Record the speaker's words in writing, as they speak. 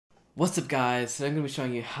What's up guys, today I'm going to be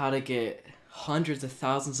showing you how to get hundreds of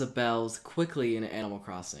thousands of bells quickly in Animal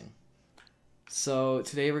Crossing. So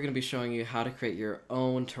today we're going to be showing you how to create your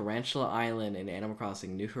own Tarantula Island in Animal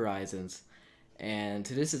Crossing New Horizons. And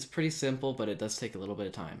to this it's pretty simple, but it does take a little bit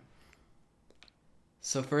of time.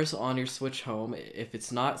 So first on your switch home, if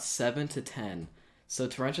it's not 7 to 10, so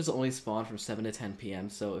tarantulas only spawn from 7 to 10 p.m.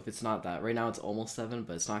 So if it's not that, right now it's almost 7,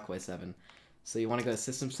 but it's not quite 7. So you want to go to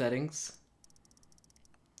System Settings,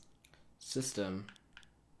 System,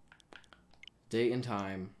 Date and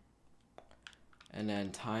Time, and then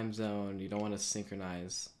Time Zone. You don't want to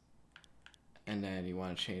synchronize, and then you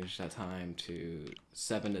want to change that time to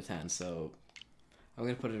 7 to 10. So I'm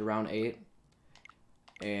going to put it around 8,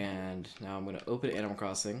 and now I'm going to open Animal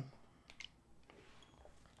Crossing.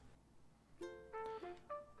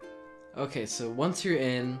 Okay, so once you're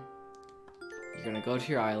in, you're going to go to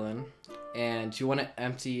your island, and you want to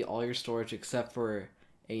empty all your storage except for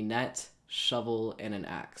a net, shovel, and an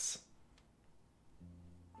axe.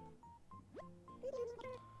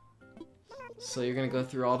 So you're gonna go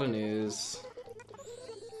through all the news.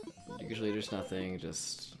 Usually there's nothing,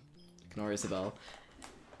 just ignore Isabel.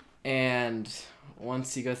 And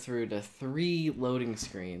once you go through the 3 loading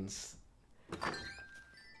screens,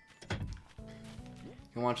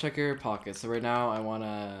 you want to check your pockets. So right now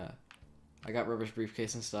I got Robert's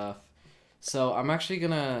briefcase and stuff. So I'm actually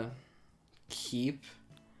gonna keep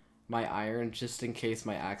my iron just in case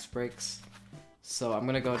my axe breaks. So I'm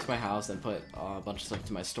gonna go into my house and put a bunch of stuff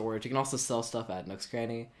into my storage. You can also sell stuff at Nook's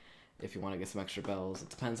Cranny if you want to get some extra bells. It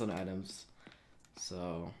depends on the items.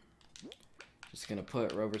 So just gonna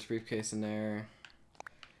put Robert's briefcase in there.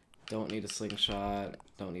 Don't need a slingshot.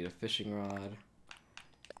 Don't need a fishing rod.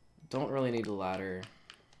 Don't really need a ladder.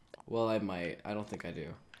 Well, I might. I don't think I do.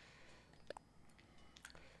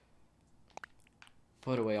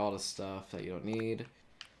 Put away all the stuff that you don't need.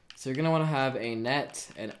 So you're going to want to have a net,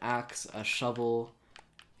 an axe, a shovel,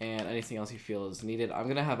 and anything else you feel is needed. I'm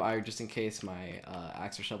going to have iron just in case my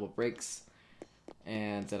axe or shovel breaks.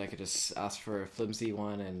 And then I could just ask for a flimsy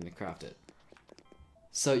one and craft it.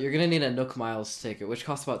 So you're going to need a Nook Miles ticket, which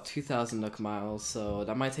costs about 2,000 Nook Miles. So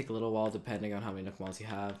that might take a little while depending on how many Nook Miles you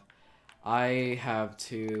have. I have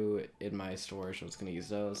 2 in my storage, so I'm just going to use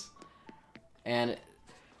those. And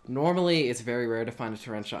normally it's very rare to find a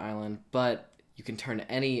Tarantula Island, but you can turn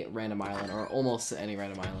any random island, or almost any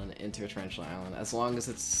random island, into a Tarantula Island, as long as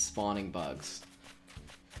it's spawning bugs.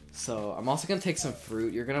 So I'm also going to take some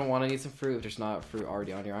fruit. You're going to want to need some fruit if there's not fruit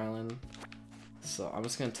already on your island. So I'm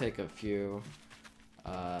just going to take a few.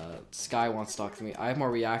 Sky wants to talk to me. I have more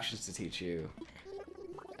reactions to teach you.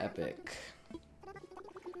 Epic.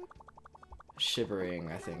 Shivering,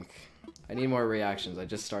 I think. I need more reactions. I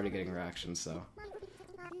just started getting reactions, so.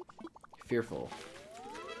 Fearful.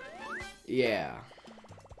 Yeah.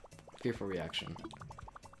 Fearful reaction.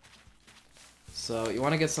 So you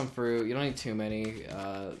want to get some fruit. You don't need too many.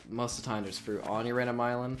 Most of the time there's fruit on your random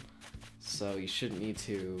island, so you shouldn't need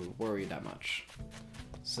to worry that much.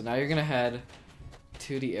 So now you're going to head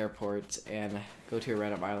to the airport and go to your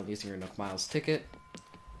random island using your Nook Miles ticket.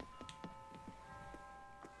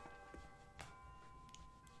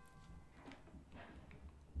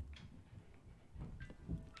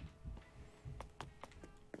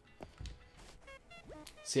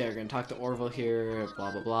 So yeah, you're gonna talk to Orville here, blah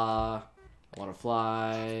blah blah. I wanna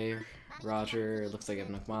fly. Roger, looks like I have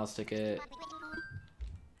a Nook Miles ticket.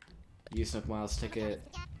 Use Nook Miles ticket.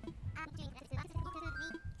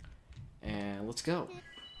 And let's go.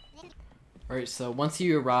 Alright, so once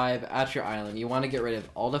you arrive at your island, you want to get rid of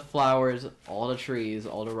all the flowers, all the trees,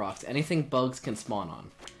 all the rocks, anything bugs can spawn on.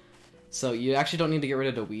 So you actually don't need to get rid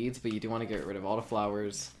of the weeds, but you do want to get rid of all the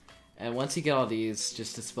flowers. And once you get all these,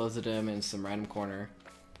 just dispose of them in some random corner.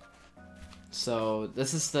 So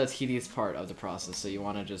this is the tedious part of the process, so you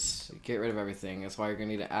want to just get rid of everything. That's why you're going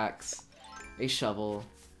to need an axe, a shovel,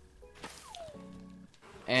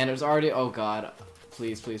 and there's already, oh god,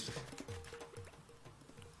 please, please.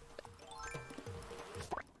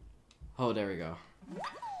 Oh, there we go.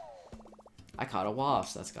 I caught a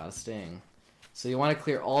wasp, that's got a sting. So you want to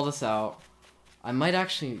clear all this out. I might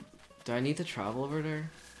actually, do I need to travel over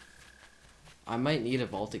there? I might need a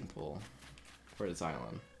vaulting pool for this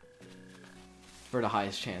island. For the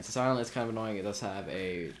highest chance. This island is kind of annoying. It does have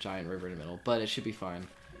a giant river in the middle, but it should be fine.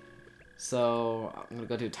 So I'm gonna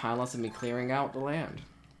go do time lapse of me clearing out the land.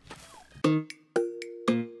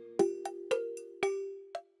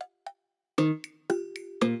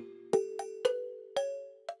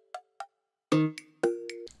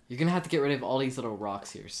 You're gonna have to get rid of all these little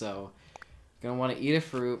rocks here. So you're gonna want to eat a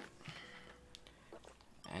fruit,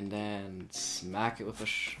 and then smack it with a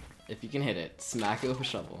if you can hit it, smack it with a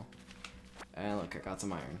shovel. And look, I got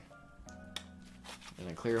some iron.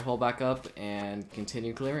 Gonna clear your hole back up and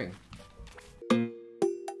continue clearing.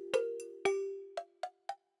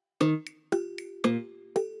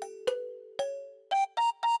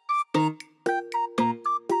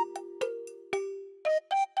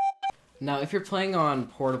 Now, if you're playing on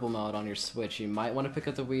portable mode on your Switch, you might want to pick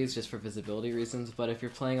up the Wii's just for visibility reasons, but if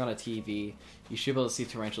you're playing on a TV, you should be able to see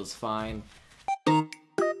tarantulas fine.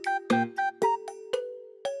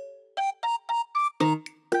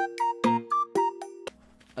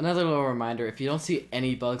 Another little reminder, if you don't see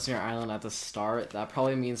any bugs in your island at the start, that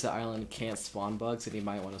probably means the island can't spawn bugs and you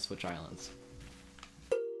might want to switch islands.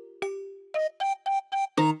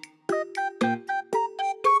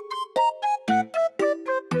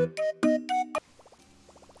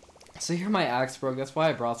 So here my axe broke, that's why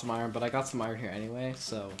I brought some iron, but I got some iron here anyway,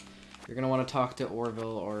 so you're going to want to talk to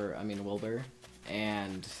Wilbur,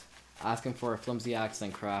 and ask him for a flimsy axe,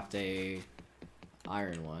 then craft a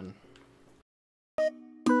iron one.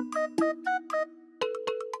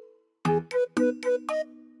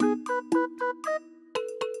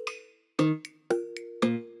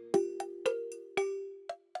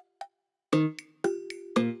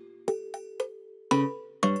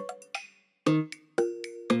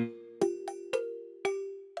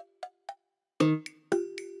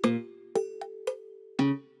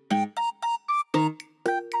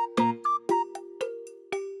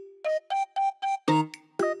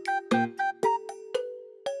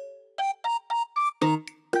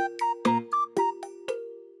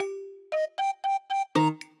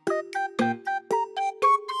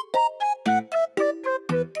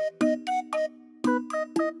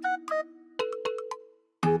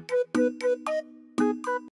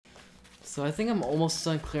 So I think I'm almost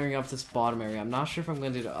done clearing up this bottom area. I'm not sure if I'm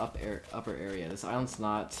going to do the upper area. This island's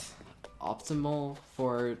not optimal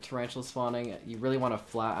for tarantula spawning. You really want a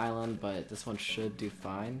flat island, but this one should do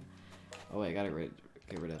fine. Oh wait, I gotta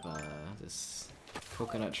get rid of this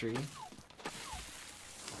coconut tree.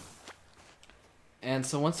 And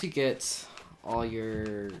so once you get all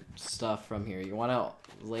your stuff from here, you want to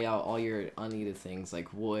lay out all your unneeded things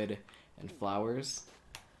like wood and flowers.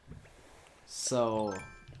 So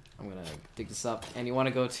I'm gonna dig this up, and you want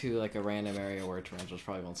to go to like a random area where tarantulas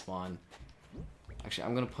probably won't spawn. Actually,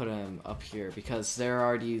 I'm gonna put them up here because there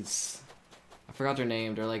are these, I forgot their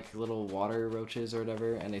name, they're like little water roaches or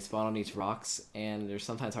whatever, and they spawn on these rocks, and they're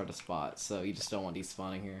sometimes hard to spot, so you just don't want these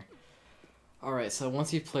spawning here. Alright, so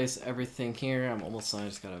once you place everything here, I'm almost done. I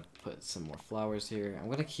just gotta put some more flowers here. I'm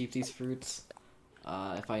gonna keep these fruits.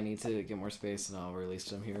 If I need to get more space, then I'll release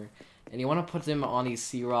them here. And you want to put them on these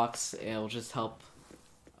sea rocks, and it'll just help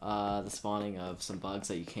the spawning of some bugs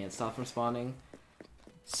that you can't stop from spawning.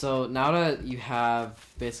 So now that you have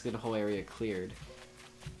basically the whole area cleared,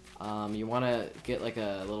 you want to get like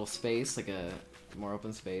a little space, like a more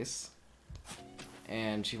open space,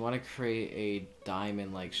 and you want to create a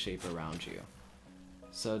diamond-like shape around you.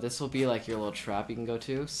 So this will be like your little trap you can go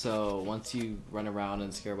to. So once you run around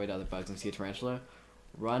and scare away the other bugs and see a tarantula,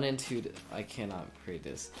 run into I cannot create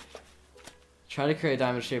this. Try to create a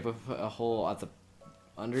diamond shape with a hole at the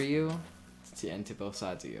under you and to both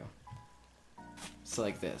sides of you. So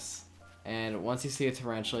like this. And once you see a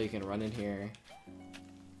tarantula, you can run in here,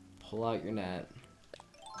 pull out your net,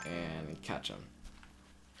 and catch them.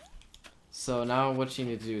 So now what you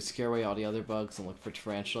need to do is scare away all the other bugs and look for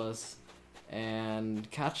tarantulas and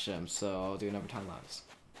catch them. So I'll do another time lapse.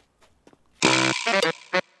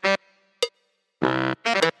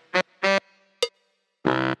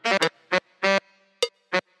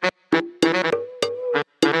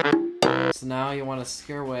 So now you want to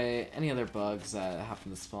scare away any other bugs that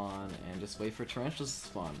happen to spawn and just wait for tarantulas to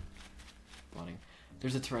spawn. Spawning.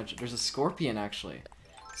 There's a tarantula. There's a scorpion actually.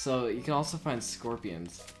 So you can also find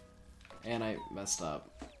scorpions. And I messed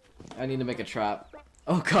up. I need to make a trap.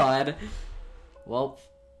 Oh god. Well.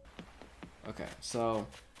 Okay, so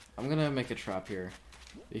I'm gonna make a trap here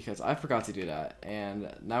because I forgot to do that,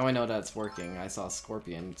 and now I know that it's working. I saw a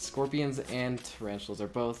scorpion. Scorpions and tarantulas are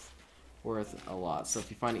both worth a lot, so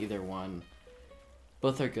if you find either one,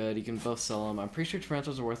 both are good. You can both sell them. I'm pretty sure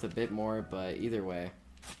tarantulas are worth a bit more, but either way.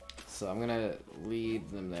 So I'm gonna lead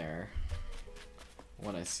them there.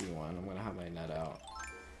 When I see one, I'm gonna have my net out.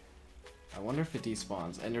 I wonder if it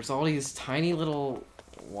despawns. And there's all these tiny little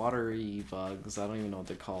watery bugs. I don't even know what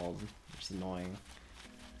they're called. It's annoying.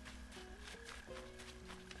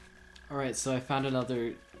 Alright, so I found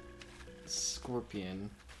another scorpion.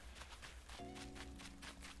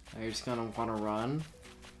 Now you're just gonna want to run.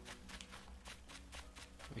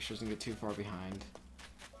 Make sure it doesn't get too far behind.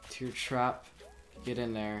 To your trap, get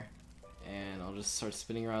in there, and I'll just start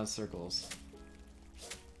spinning around in circles.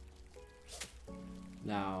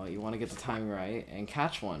 Now, you want to get the timing right and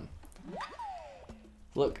catch one.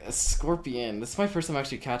 Look, a scorpion. This is my first time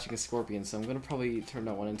actually catching a scorpion, so I'm going to probably turn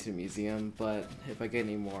that one into a museum, but if I get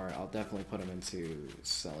any more, I'll definitely put them into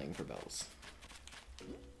selling for bells.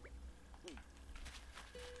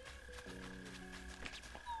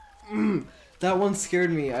 That one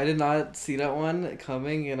scared me. I did not see that one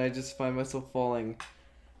coming, and I just find myself falling.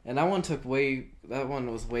 And that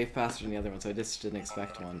one was way faster than the other one, so I just didn't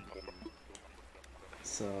expect one.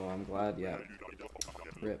 So I'm glad, yeah.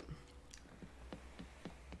 Rip.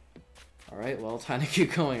 Alright, well, time to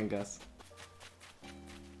keep going, I guess.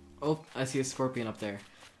 Oh, I see a scorpion up there.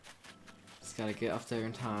 Just gotta get up there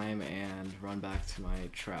in time and run back to my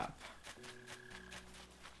trap.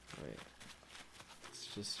 Right. It's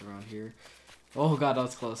just around here. Oh god, that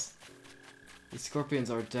was close. These scorpions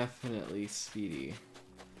are definitely speedy,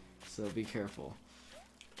 so be careful.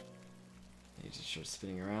 You just start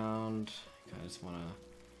spinning around. You kinda just wanna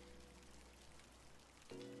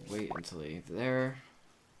wait until they're there.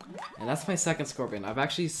 And that's my second scorpion. I've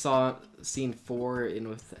actually seen 4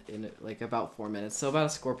 in like about 4 minutes, so about a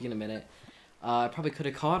scorpion a minute. I probably could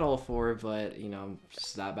have caught all 4, but you know, I'm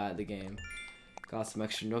just that bad at the game. Got some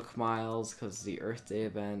extra Nook miles because of the Earth Day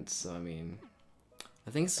event. So I mean, I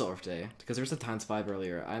think it's still Earth Day because there was a ×5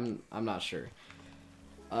 earlier. I'm not sure.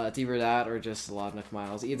 It's either that or just a lot of Nook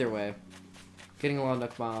miles. Either way, getting a lot of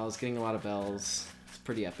Nook miles, getting a lot of bells. It's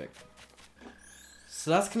pretty epic. So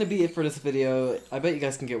that's going to be it for this video. I bet you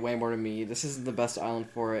guys can get way more than me. This isn't the best island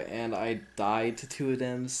for it, and I died to 2 of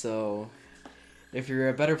them, so if you're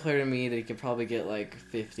a better player than me, then you could probably get like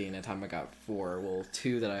 50 in a time I got 4. Well,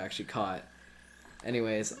 2 that I actually caught.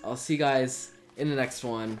 Anyways, I'll see you guys in the next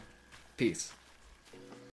one. Peace.